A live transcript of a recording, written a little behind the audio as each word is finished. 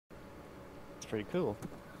pretty cool.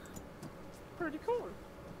 Pretty cool.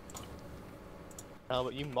 Oh,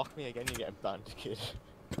 but you mock me again, you get banned, kid.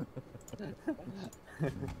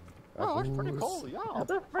 Oh, that's pretty cool, yeah.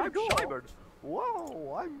 That's pretty cool. Simon.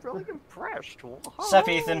 Whoa, I'm really impressed. Whoa. Sup,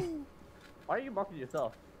 Ethan? Why are you mocking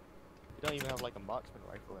yourself? You don't even have like a marksman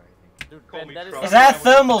rifle or anything. Dude, Call Ben, me that is... Trump. Is that a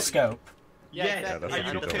thermal scope? Yeah, Yes. exactly. Yeah,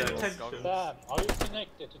 Are you that's paying a attention? Sam, are you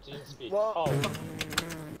connected to TeamSpeak? Well- Oh,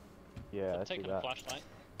 Yeah, let's do taking a that. flashlight.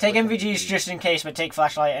 Take MVGs just in case, but take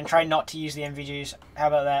flashlight and try not to use the MVGs. How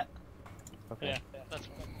about that? Okay. Yeah, that's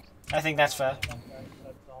I think that's fair.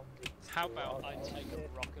 How about I take a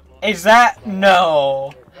rocket launcher? Is that...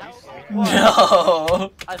 No.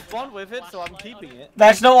 No. I spawned with it, so I'm keeping it.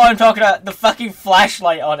 That's not what I'm talking about. The fucking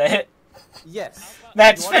flashlight on it. Yes.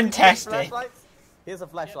 That's You want to see fantastic. flashlights? Here's a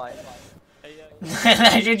flashlight.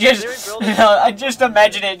 I should just... No, I just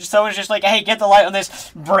imagine it. Someone's just like, hey, get the light on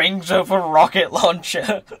this. Brings up a rocket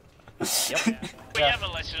launcher. We have a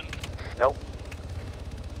lesson. Nope.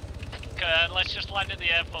 Let's just land at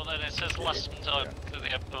the airport and it says lessons on to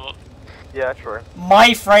the airport. Yeah, sure.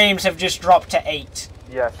 My frames have just dropped to 8.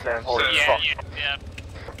 Yeah, same. Yeah.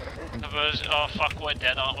 Oh fuck, we're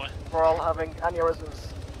dead, aren't we? We're all having aneurysms.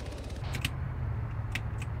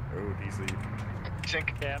 Oh, DC. Desync.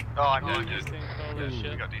 Yeah. Oh, I'm Oh, dead. holy We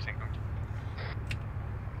shit. got desync.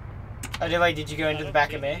 Oh, did you go into the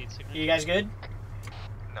back of me? You guys good?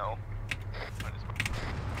 No.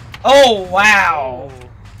 Oh, wow.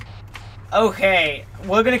 Okay,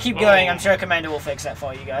 we're gonna keep going. I'm sure Commander will fix that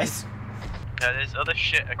for you guys. Yeah, there's other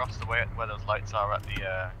shit across the way where those lights are at the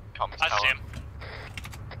comms I tower. see him.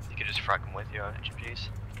 You could just frag them with your HPs.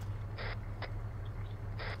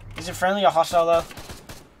 Is it friendly or hostile, though?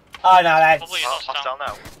 Oh, no, that's... Probably Oh, hostile. hostile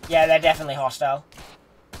now. Yeah, they're definitely hostile.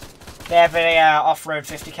 They have a off-road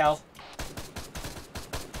 50 cal.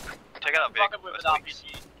 Check out that big. Fucking with an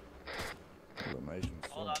RPG. Elimination so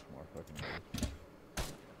Hold much more fucking good.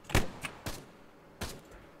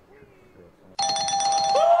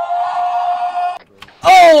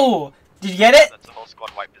 Oh! Did you get it? That's a whole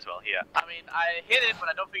squad wiped as well here. I mean, I hit it, but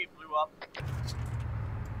I don't think it blew up.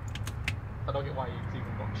 I don't get why you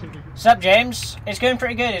even watching. Sup, James? It's going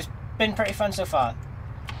pretty good. It's been pretty fun so far.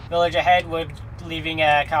 Village ahead, we're leaving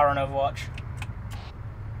a car on Overwatch.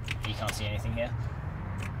 You can't see anything here.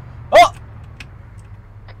 Oh!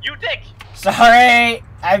 You dick! Sorry!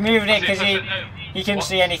 I moved it because he couldn't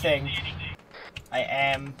see anything. I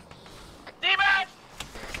am... Demon!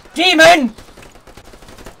 Demon!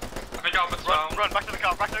 I think Albert's run, run, back to the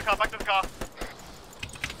car, back to the car, back to the car.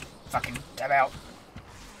 Fucking damn out.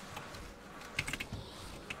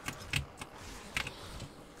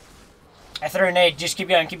 I threw a nade, just keep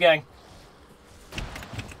going, keep going.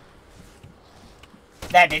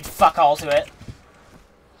 That did fuck all to it.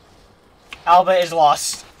 Albert is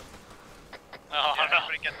lost. Oh Yeah, no.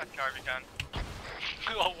 everybody get that car if you can.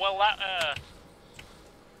 Oh, well, that,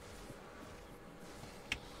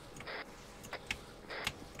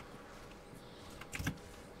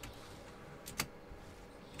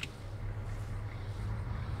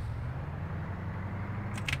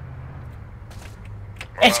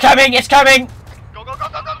 It's coming, it's coming! Go, go, go, go,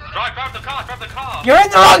 go, go! Drive the car, drive the car! You're in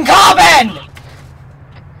the wrong car, Ben!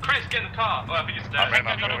 Chris, get in the car! Oh, I think it's dead. I think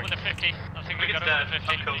I got it with a 50. I think I we think got it's it dead. with a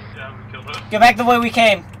 50. Killed, yeah, we killed it. Go back the way we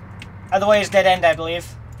came. Other way is dead end, I believe.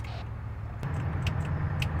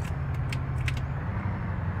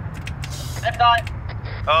 Left eye!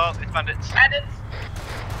 Oh, it's bandits. Bandits!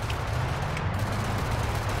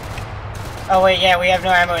 Oh wait, yeah, we have no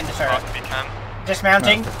ammo in the Oh, turret. if you can.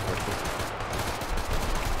 Dismounting.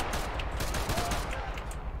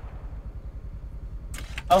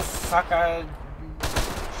 Oh fuck,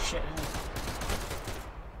 shit.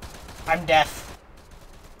 I'm deaf.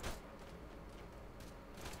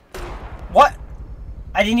 What?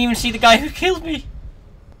 I didn't even see the guy who killed me.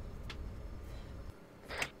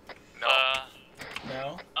 No.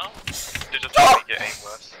 No. Oh. They just make your aim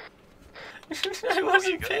worse. I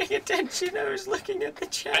wasn't paying attention, I was looking at the Ben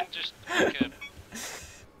chat. just good.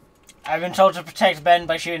 I've been told to protect Ben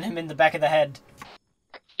by shooting him in the back of the head.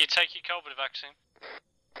 You take your COVID vaccine.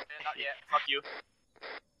 Not yet, fuck you.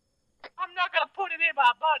 I'm not gonna put it in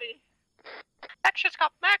my body! That shit's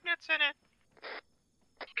got magnets in it.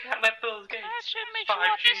 Can't let those games. That shit makes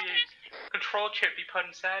 5G control chip be put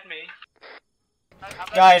inside me.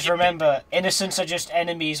 Guys, remember, innocents are just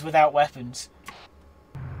enemies without weapons.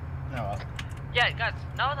 Oh well. Yeah, guys,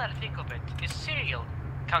 now that I think of it, is cereal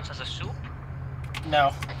counts as a soup?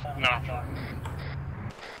 No. No.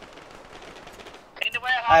 In the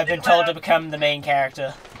warehouse, I've been told to become the main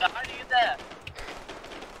character. How do you there?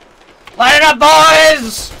 Light it up,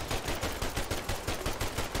 boys!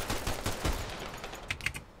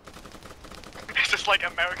 like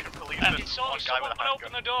American police and one guy with Someone a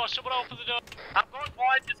open handgun. the door, someone open the door. I'm going for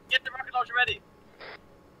it. Just get the rocket launcher ready.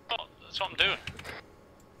 Oh, that's what I'm doing.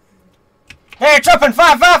 Hey, it's open!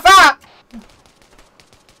 Fire! Fire! Fire! Get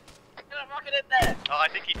a rocket in there. Oh, I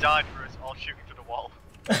think he died for us all shooting through the wall.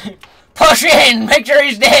 Push in! Make sure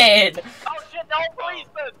he's dead! Oh shit, the whole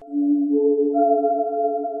policeman.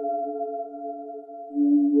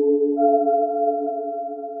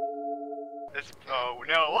 It's, oh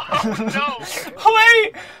no! Oh no!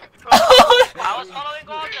 Wait! I was following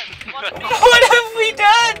orders. What have we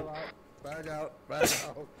done? Back out, back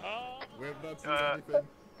out. We have not seen anything.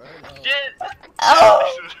 Back out. Shit.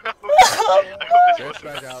 Oh! Get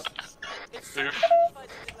back out. This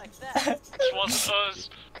wasn't us.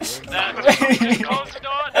 That We're just close the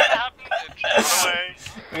door. That happened. Run away.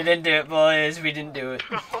 We didn't do it, boys. We didn't do it.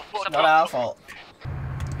 What Not our fault.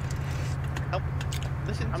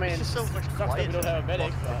 Listen, I mean, it's just so much sucks that we quieter don't have a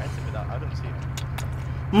medic, but- without I don't see it.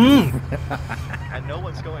 And know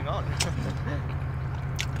what's going on.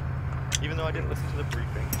 Even though I didn't listen to the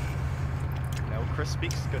briefing. No, Chris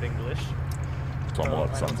speaks good English.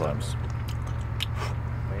 Somewhat, sometimes.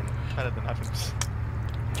 I mean, better than Adams.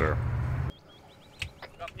 Sure.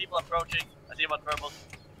 Got people approaching. I see about thermals.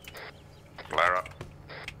 Flare up.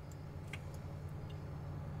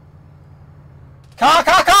 Car!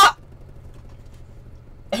 Car! Car!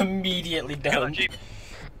 Immediately Get on done. Jeep.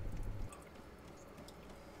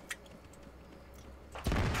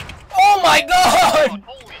 Oh my god!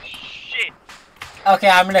 Holy shit! Okay,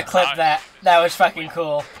 I'm gonna clip that. That was fucking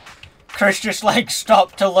cool. Chris just like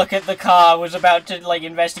stopped to look at the car, was about to like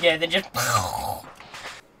investigate, then just ah!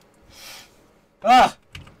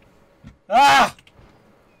 Ah!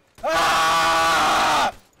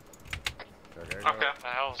 Ah! Okay. Okay. The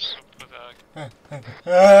hell's up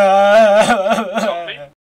with Zombie?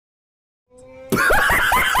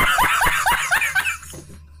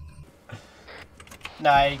 No,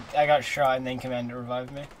 I got shot and then Commander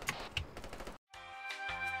revived me.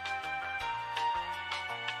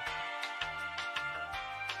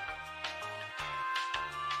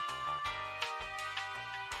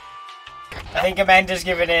 I think Amanda's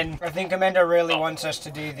giving in. I think Amanda really wants us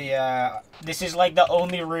to do the, this is like the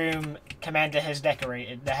only room Commander has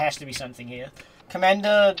decorated. There has to be something here.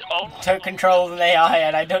 Commander took control of an AI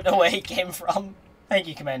and I don't know where he came from. Thank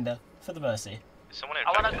you, Commander, for the mercy. Someone I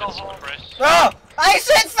wanna infected go us. home. Chris. Oh! I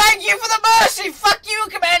said thank you for the mercy! Fuck you,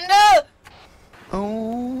 Commander!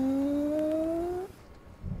 Oh.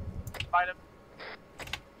 Find him.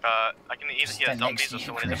 I can either hear Stand next zombies to or you,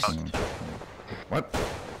 someone is Chris. about to. What?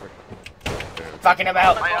 Fucking him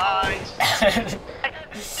out. My eyes!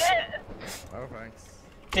 Oh, thanks.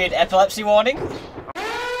 Dude, epilepsy warning?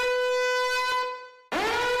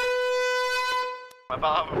 I'm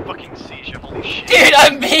about to have a fucking seizure, holy shit. Dude,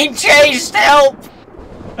 I'm being chased! Help!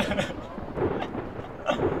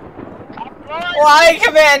 Why,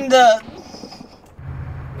 Commander?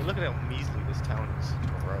 Look at how measly this town is.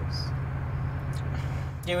 Gross.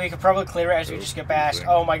 Dude, we could probably clear it as we just get past.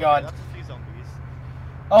 Oh my god. That's a few zombies.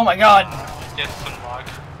 Oh my god. Get some lag.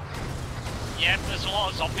 Yeah, there's a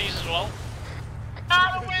lot of zombies as well.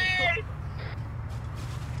 Out of the way!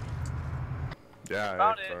 Yeah,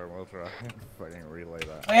 Found it's, it. we'll try and fucking relay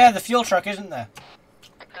that. Oh yeah, the fuel truck, isn't there?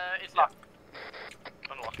 It's locked.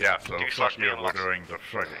 Unlock. Yeah, so Do fuck slash you, we're unlock. doing the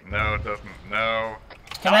fucking... No, it doesn't. No.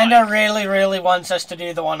 Commander really, really wants us to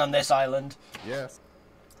do the one on this island. Yes.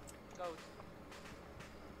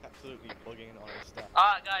 Absolutely bugging on his stuff.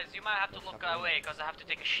 Guys, you might have to look away because I have to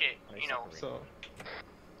take a shit. You know. So.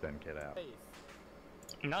 Then get out.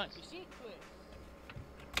 Nice.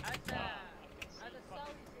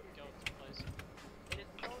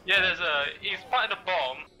 Yeah, there's a. He's planted a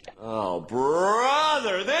bomb. Oh,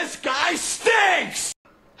 brother, this guy stinks!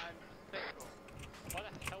 Why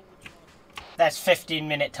the hell would you want That's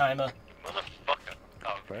 15-minute timer. Motherfucker.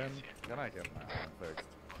 Oh, Ben, can I get my arm fixed?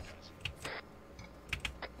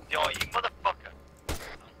 yo, you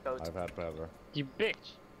motherfucker. I've had better. You bitch.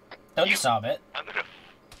 Don't disarm it. I'm gonna.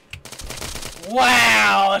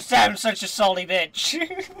 Wow, Sam's such a salty bitch.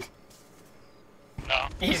 No.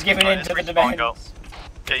 He's giving Right, in to let's the respawn, demands. go.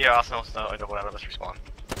 Get your arsenal started or whatever, let's respawn.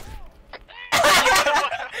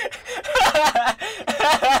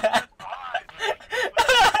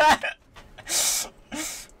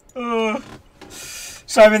 Oh.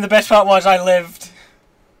 Simon, the best part was I lived.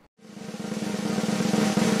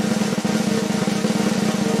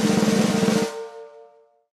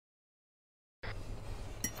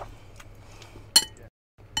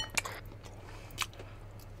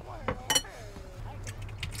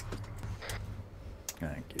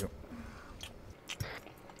 Thank you.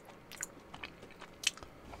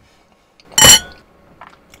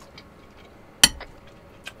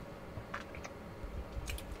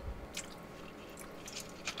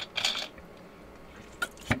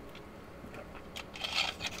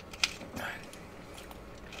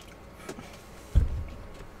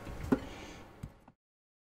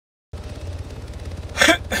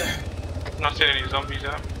 not seen any zombies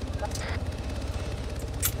yet.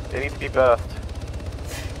 They need to be birthed.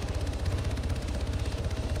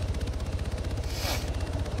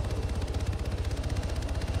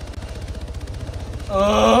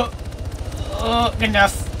 Good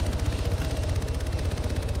enough.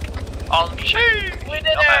 Oh, we did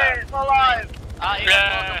it! We're alive!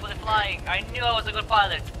 Yeah. For the flying. I knew I was a good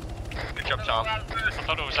pilot. Good job, Tom. I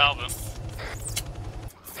thought it was Alvin.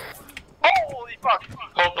 Holy fuck!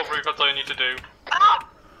 Hold the roof, that's all you need to do. Ah!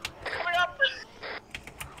 Coming up!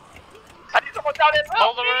 I need someone down there!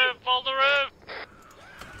 Hold the roof! Hold the roof!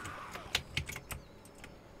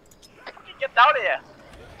 Fucking get down here!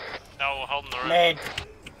 No, we're holding the roof. Made.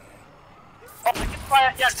 Oh, I can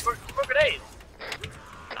fire, yeah, for grenades!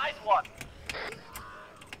 Nice one!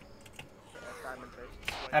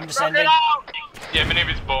 I'm descending. Yeah, many of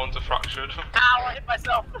his bones are fractured. Ow, I hit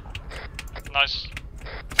myself! Nice.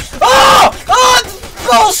 Oh! Oh!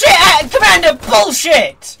 Bullshit! Commander,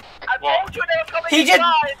 bullshit! I told you they were coming He just.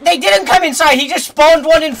 inside! They didn't come inside, he just spawned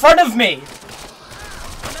one in front of me!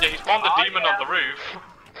 Yeah, he spawned the demon on the roof.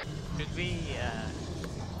 Could we,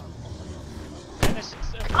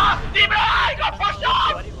 Ah! Demon! I got pushed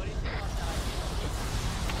off! What do you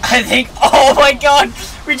I think. Oh my god!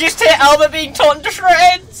 We just hit Alba being torn to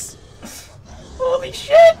shreds! Holy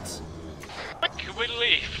shit! Can we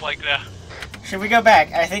leave like that? Should we go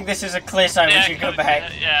back? I think this is a clear sign we should go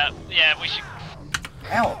back. Yeah, we should.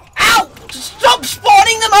 Ow! Ow! Stop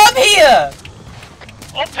spawning them up here!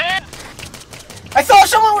 Up here! I thought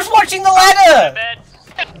someone was watching the ladder!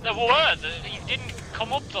 There were. He didn't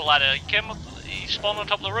come up the ladder. He came up. He spawned on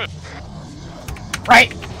top of the roof.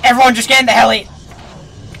 Right, everyone just get in the heli.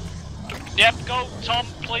 Yep, go, Tom,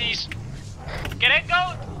 please. Get in,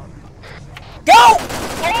 go! Go!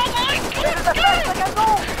 Oh my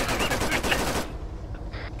god!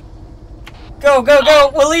 Go, go,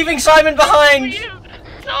 go! We're leaving Simon behind!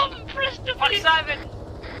 Tom, press the Fuck Simon!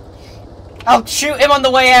 I'll shoot him on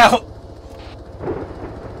the way out!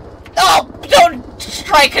 Oh! Don't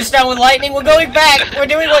strike us down with lightning! We're going back! We're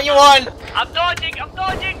doing what you want! I'm dodging! I'm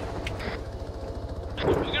dodging!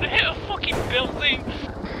 We're gonna hit a fucking building!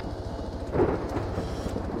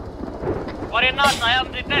 Worry not, I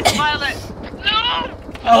am the best pilot! No!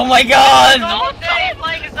 Oh my god! No, Dave,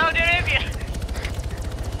 flying in Saudi Arabia!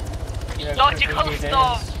 Logical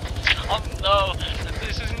stuff! Oh no,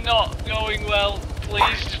 this is not going well.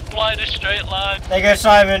 Please just fly in a straight line. There goes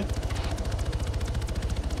Simon.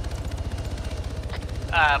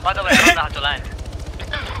 By the way, I don't know how to land.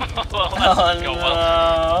 Well, that Oh didn't go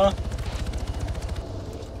well.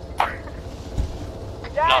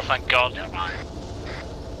 no! No, thank God.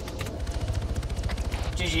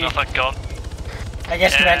 GG. No, thank God. I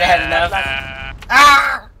guess Commander had enough. Yeah.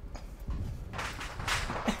 Ah!